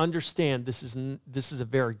 you understand this is a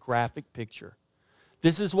very graphic picture.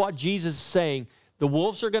 This is what Jesus is saying. The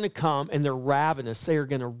wolves are going to come and they're ravenous. They are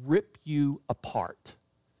going to rip you apart.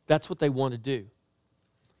 That's what they want to do.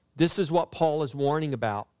 This is what Paul is warning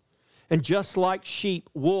about. And just like sheep,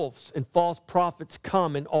 wolves and false prophets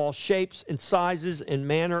come in all shapes and sizes and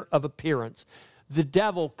manner of appearance. The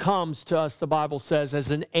devil comes to us, the Bible says,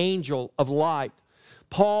 as an angel of light.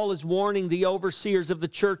 Paul is warning the overseers of the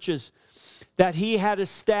churches that he had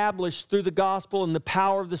established through the gospel and the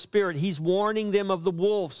power of the Spirit. He's warning them of the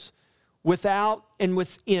wolves without and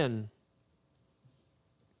within.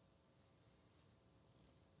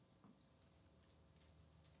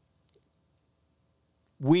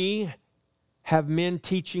 We have men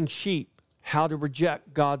teaching sheep how to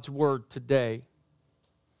reject God's word today.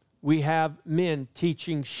 We have men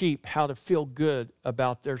teaching sheep how to feel good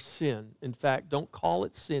about their sin. In fact, don't call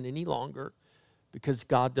it sin any longer because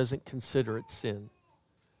God doesn't consider it sin.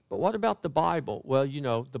 But what about the Bible? Well, you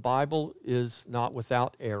know, the Bible is not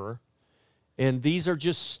without error. And these are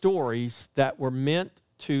just stories that were meant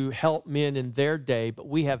to help men in their day, but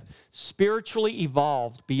we have spiritually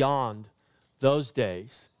evolved beyond those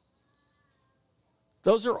days.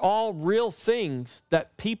 Those are all real things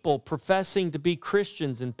that people professing to be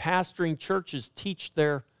Christians and pastoring churches teach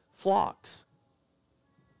their flocks.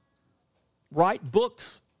 Write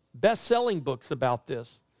books, best-selling books about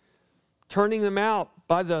this, turning them out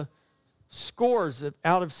by the scores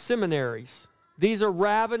out of seminaries. These are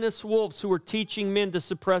ravenous wolves who are teaching men to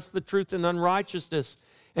suppress the truth in unrighteousness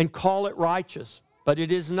and call it righteous, but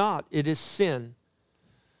it is not. It is sin.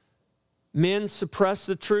 Men suppress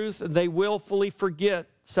the truth and they willfully forget.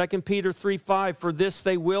 2 Peter 3:5, for this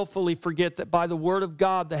they willfully forget that by the word of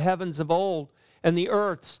God the heavens of old and the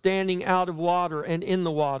earth standing out of water and in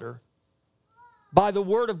the water. By the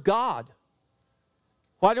word of God.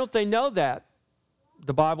 Why don't they know that?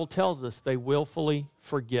 The Bible tells us they willfully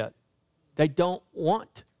forget. They don't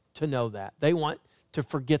want to know that. They want to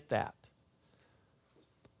forget that.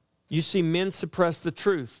 You see, men suppress the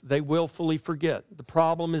truth. They willfully forget. The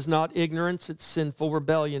problem is not ignorance, it's sinful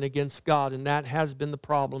rebellion against God, and that has been the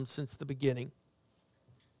problem since the beginning.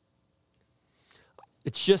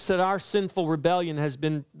 It's just that our sinful rebellion has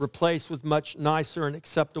been replaced with much nicer and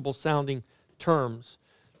acceptable sounding terms.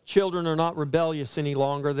 Children are not rebellious any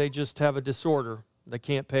longer. They just have a disorder. They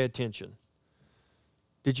can't pay attention.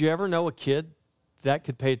 Did you ever know a kid that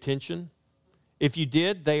could pay attention? If you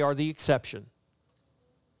did, they are the exception.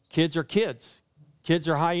 Kids are kids. Kids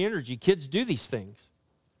are high energy. Kids do these things.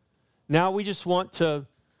 Now we just want to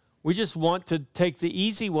take the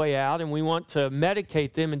easy way out and we want to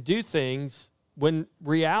medicate them and do things when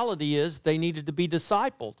reality is they needed to be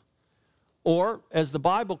discipled. Or, as the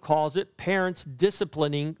Bible calls it, parents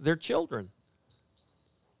disciplining their children.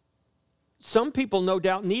 Some people no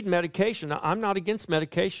doubt need medication. I'm not against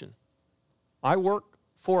medication. I work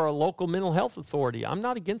for a local mental health authority. I'm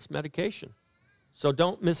not against medication. So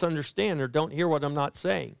don't misunderstand or don't hear what I'm not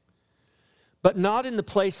saying. But not in the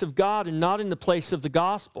place of God and not in the place of the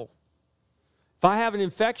gospel. If I have an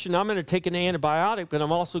infection, I'm going to take an antibiotic, but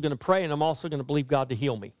I'm also going to pray and I'm also going to believe God to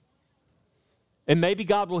heal me. And maybe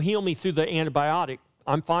God will heal me through the antibiotic.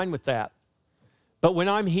 I'm fine with that. But when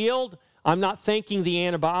I'm healed, I'm not thanking the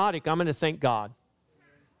antibiotic. I'm going to thank God.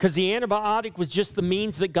 Because the antibiotic was just the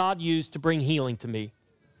means that God used to bring healing to me.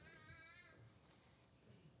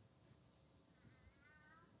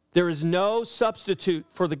 There is no substitute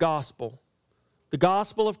for the gospel. The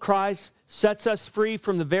gospel of Christ sets us free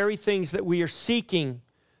from the very things that we are seeking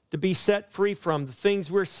to be set free from, the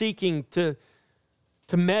things we're seeking to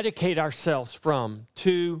medicate ourselves from,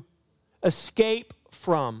 to escape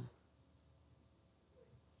from.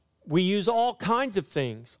 We use all kinds of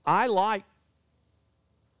things. I like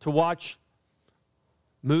to watch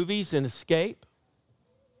movies and escape,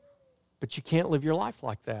 but you can't live your life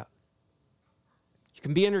like that. You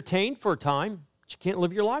can be entertained for a time, but you can't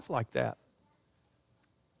live your life like that.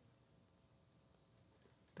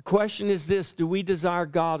 The question is this: do we desire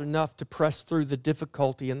God enough to press through the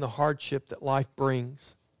difficulty and the hardship that life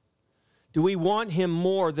brings? Do we want Him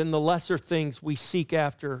more than the lesser things we seek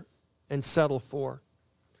after and settle for?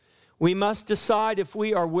 We must decide if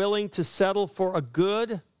we are willing to settle for a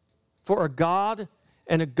God,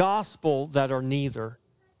 and a gospel that are neither.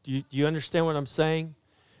 Do you understand what I'm saying?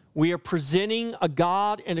 We are presenting a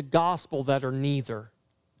God and a gospel that are neither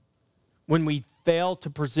when we fail to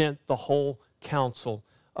present the whole counsel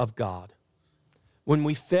of God. When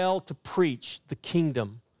we fail to preach the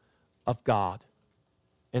kingdom of God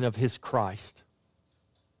and of His Christ.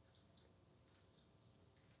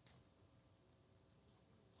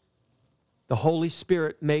 The Holy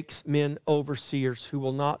Spirit makes men overseers who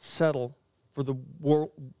will not settle for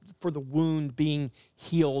the wound being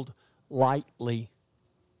healed lightly.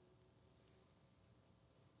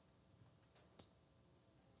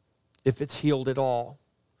 If it's healed at all.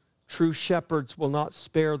 True shepherds will not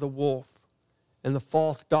spare the wolf and the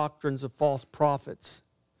false doctrines of false prophets.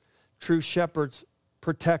 True shepherds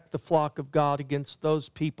protect the flock of God against those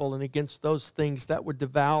people and against those things that would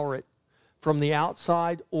devour it from the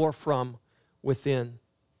outside or from within.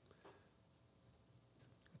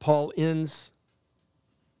 Paul ends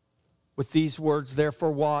with these words,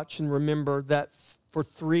 "Therefore watch and remember that for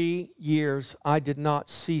 3 years I did not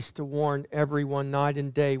cease to warn everyone night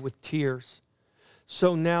and day with tears.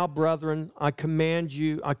 So now, brethren, I commend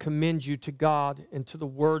you to God and to the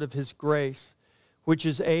word of his grace, which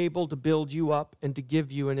is able to build you up and to give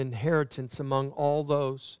you an inheritance among all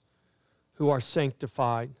those who are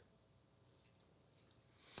sanctified."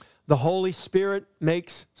 The Holy Spirit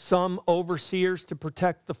makes some overseers to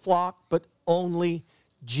protect the flock, but only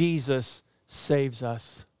Jesus saves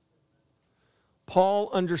us. Paul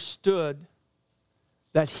understood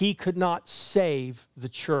that he could not save the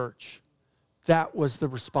church. That was the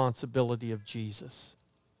responsibility of Jesus.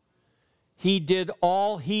 He did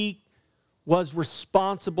all he was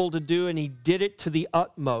responsible to do, and he did it to the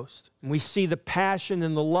utmost. And we see the passion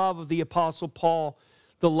and the love of the Apostle Paul,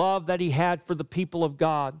 the love that he had for the people of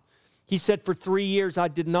God. He said, "For 3 years I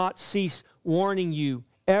did not cease warning you,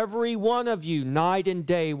 every one of you, night and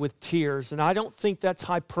day with tears." And I don't think that's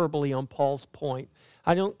hyperbole on Paul's point.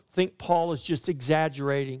 I don't think Paul is just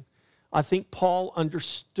exaggerating. I think Paul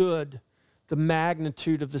understood the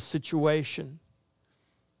magnitude of the situation.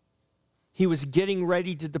 He was getting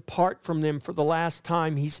ready to depart from them for the last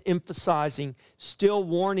time. He's emphasizing, still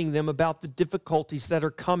warning them about the difficulties that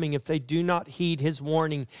are coming if they do not heed his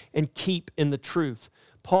warning and keep in the truth.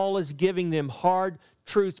 Paul is giving them hard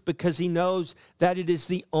truth because he knows that it is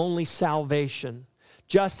the only salvation.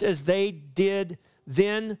 Just as they did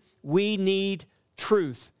then, we need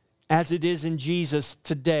truth as it is in Jesus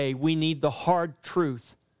today. We need the hard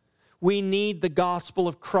truth. We need the gospel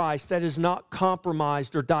of Christ that is not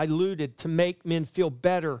compromised or diluted to make men feel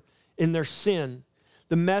better in their sin.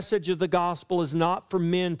 The message of the gospel is not for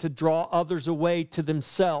men to draw others away to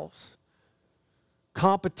themselves.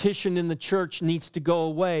 Competition in the church needs to go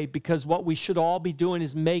away because what we should all be doing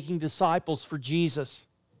is making disciples for Jesus.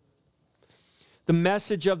 The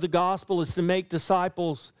message of the gospel is to make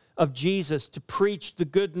disciples of Jesus, to preach the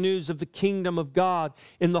good news of the kingdom of God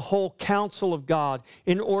in the whole counsel of God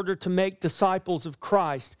in order to make disciples of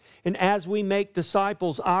Christ. And as we make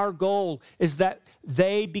disciples, our goal is that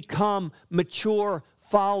they become mature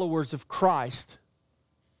followers of Christ.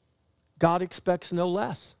 God expects no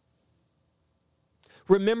less.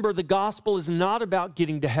 Remember, the gospel is not about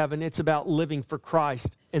getting to heaven. It's about living for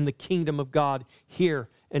Christ and the kingdom of God here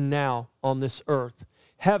and now on this earth.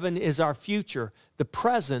 Heaven is our future. The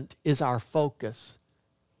present is our focus.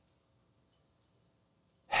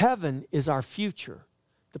 Heaven is our future.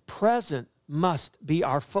 The present must be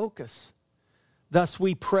our focus. Thus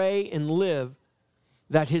we pray and live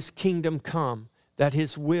that his kingdom come, that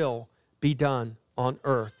his will be done on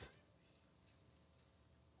earth.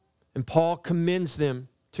 And Paul commends them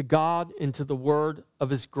to God and to the word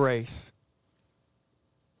of his grace.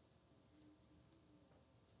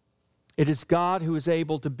 It is God who is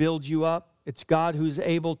able to build you up. It's God who is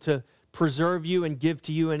able to preserve you and give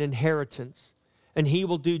to you an inheritance. And he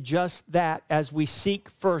will do just that as we seek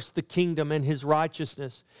first the kingdom and his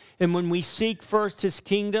righteousness. And when we seek first his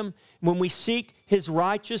kingdom, when we seek his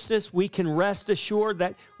righteousness, we can rest assured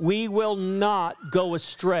that we will not go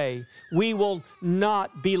astray. We will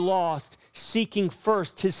not be lost seeking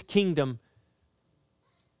first his kingdom,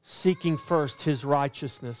 seeking first his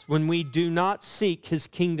righteousness. When we do not seek his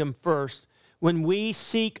kingdom first, when we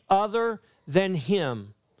seek other than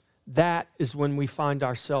him, that is when we find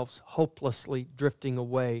ourselves hopelessly drifting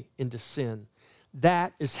away into sin.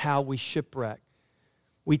 That is how we shipwreck.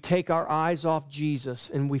 We take our eyes off Jesus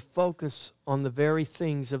and we focus on the very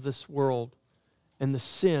things of this world and the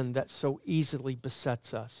sin that so easily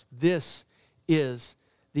besets us. This is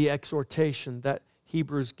the exhortation that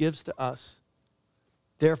Hebrews gives to us.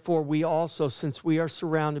 Therefore, we also, since we are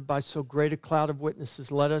surrounded by so great a cloud of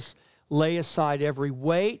witnesses, let us lay aside every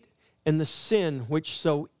weight and the sin which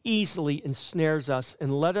so easily ensnares us,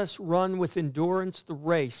 and let us run with endurance the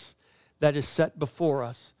race that is set before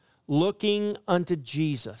us, looking unto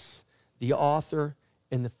Jesus, the author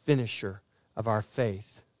and the finisher of our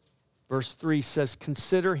faith. Verse 3 says,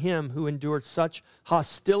 "Consider him who endured such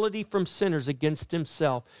hostility from sinners against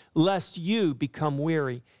himself, lest you become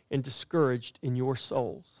weary and discouraged in your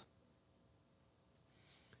souls."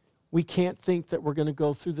 We can't think that we're going to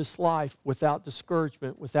go through this life without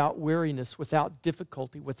discouragement, without weariness, without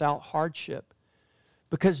difficulty, without hardship,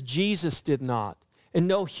 because Jesus did not, and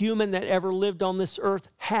no human that ever lived on this earth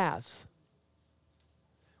has.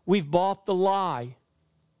 We've bought the lie.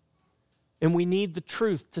 And we need the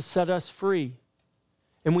truth to set us free.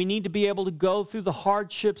 And we need to be able to go through the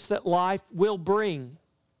hardships that life will bring.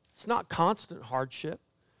 It's not constant hardship.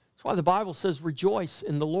 That's why the Bible says rejoice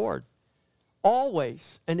in the Lord.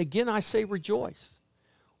 Always. And again, I say rejoice.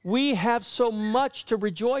 We have so much to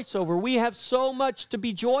rejoice over. We have so much to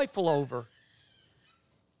be joyful over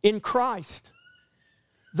in Christ.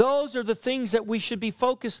 Those are the things that we should be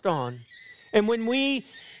focused on. And when we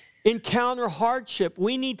encounter hardship,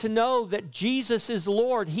 we need to know that Jesus is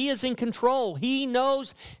Lord. He is in control. He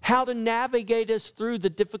knows how to navigate us through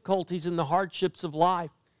the difficulties and the hardships of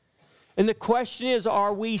life. And the question is,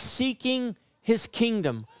 are we seeking His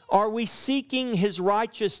kingdom? Are we seeking His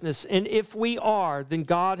righteousness? And if we are, then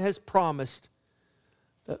God has promised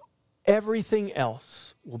that everything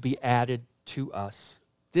else will be added to us.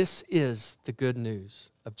 This is the good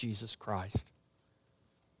news of Jesus Christ.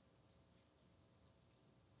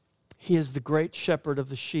 He is the great shepherd of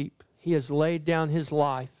the sheep. He has laid down His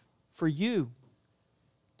life for you.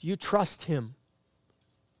 Do you trust Him?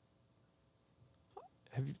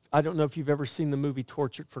 I don't know if you've ever seen the movie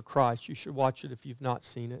Tortured for Christ. You should watch it if you've not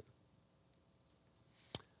seen it.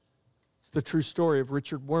 It's the true story of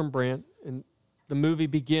Richard Wurmbrand. And the movie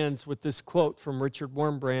begins with this quote from Richard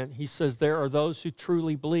Wurmbrand. He says, "There are those who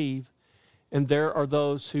truly believe, and there are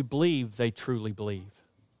those who believe they truly believe."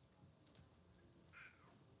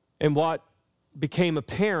 And what became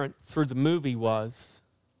apparent through the movie was,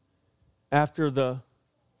 after the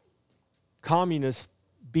communists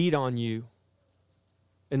beat on you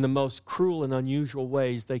in the most cruel and unusual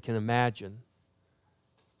ways they can imagine,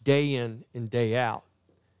 day in and day out,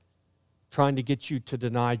 trying to get you to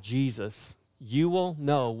deny Jesus, you will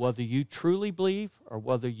know whether you truly believe or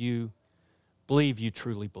whether you believe you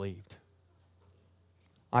truly believed.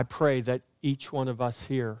 I pray that each one of us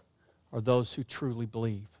here are those who truly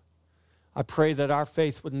believe. I pray that our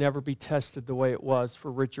faith would never be tested the way it was for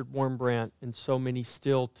Richard Wurmbrand and so many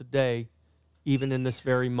still today, even in this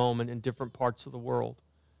very moment in different parts of the world.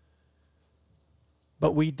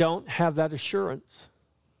 But we don't have that assurance.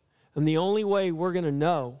 And the only way we're going to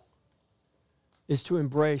know is to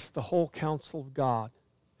embrace the whole counsel of God.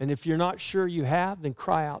 And if you're not sure you have, then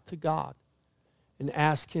cry out to God and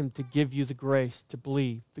ask Him to give you the grace to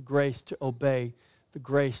believe, the grace to obey, the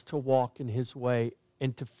grace to walk in His way,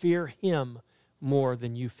 and to fear Him more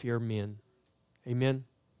than you fear men. Amen?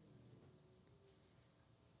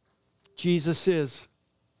 Jesus is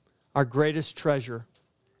our greatest treasure,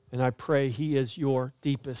 and I pray He is your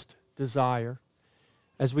deepest desire.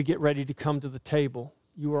 As we get ready to come to the table,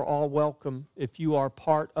 you are all welcome if you are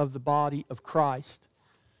part of the body of Christ.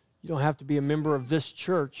 You don't have to be a member of this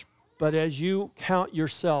church, but as you count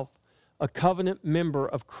yourself a covenant member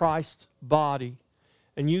of Christ's body,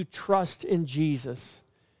 and you trust in Jesus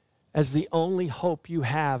as the only hope you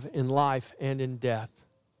have in life and in death,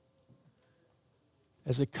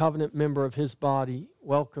 as a covenant member of His body,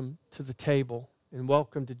 welcome to the table and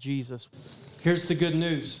welcome to Jesus. Here's the good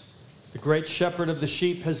news. The great shepherd of the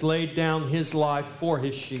sheep has laid down His life for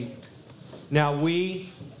His sheep. Now we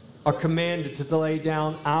are commanded to lay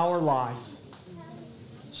down our life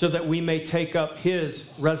so that we may take up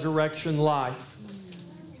His resurrection life,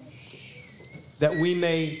 that we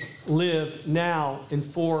may live now and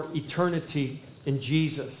for eternity in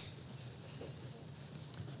Jesus.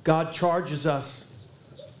 God charges us.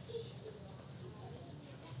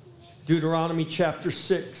 Deuteronomy chapter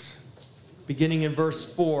 6, beginning in verse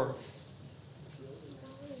 4.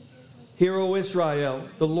 Hear, O Israel,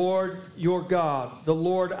 the Lord your God, the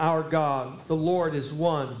Lord our God, the Lord is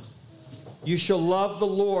one. You shall love the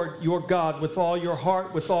Lord your God with all your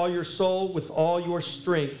heart, with all your soul, with all your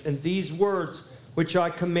strength. And these words which I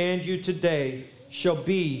command you today shall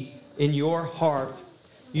be in your heart.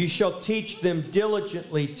 You shall teach them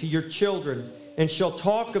diligently to your children, and shall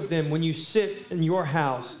talk of them when you sit in your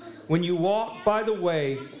house, when you walk by the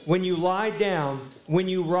way, when you lie down, when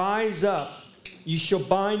you rise up. You shall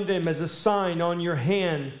bind them as a sign on your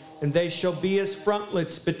hand, and they shall be as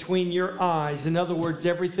frontlets between your eyes. In other words,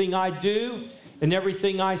 everything I do and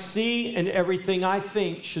everything I see and everything I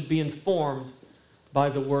think should be informed by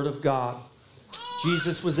the Word of God.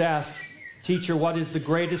 Jesus was asked, "Teacher, what is the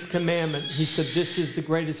greatest commandment?" He said, "This is the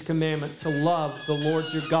greatest commandment, to love the Lord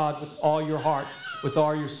your God with all your heart, with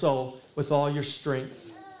all your soul, with all your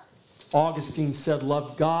strength." Augustine said,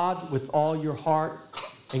 "Love God with all your heart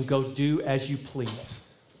and go do as you please."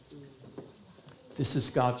 This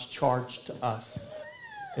is God's charge to us.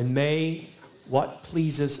 And may what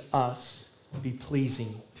pleases us be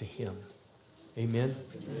pleasing to Him. Amen.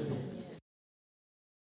 Amen.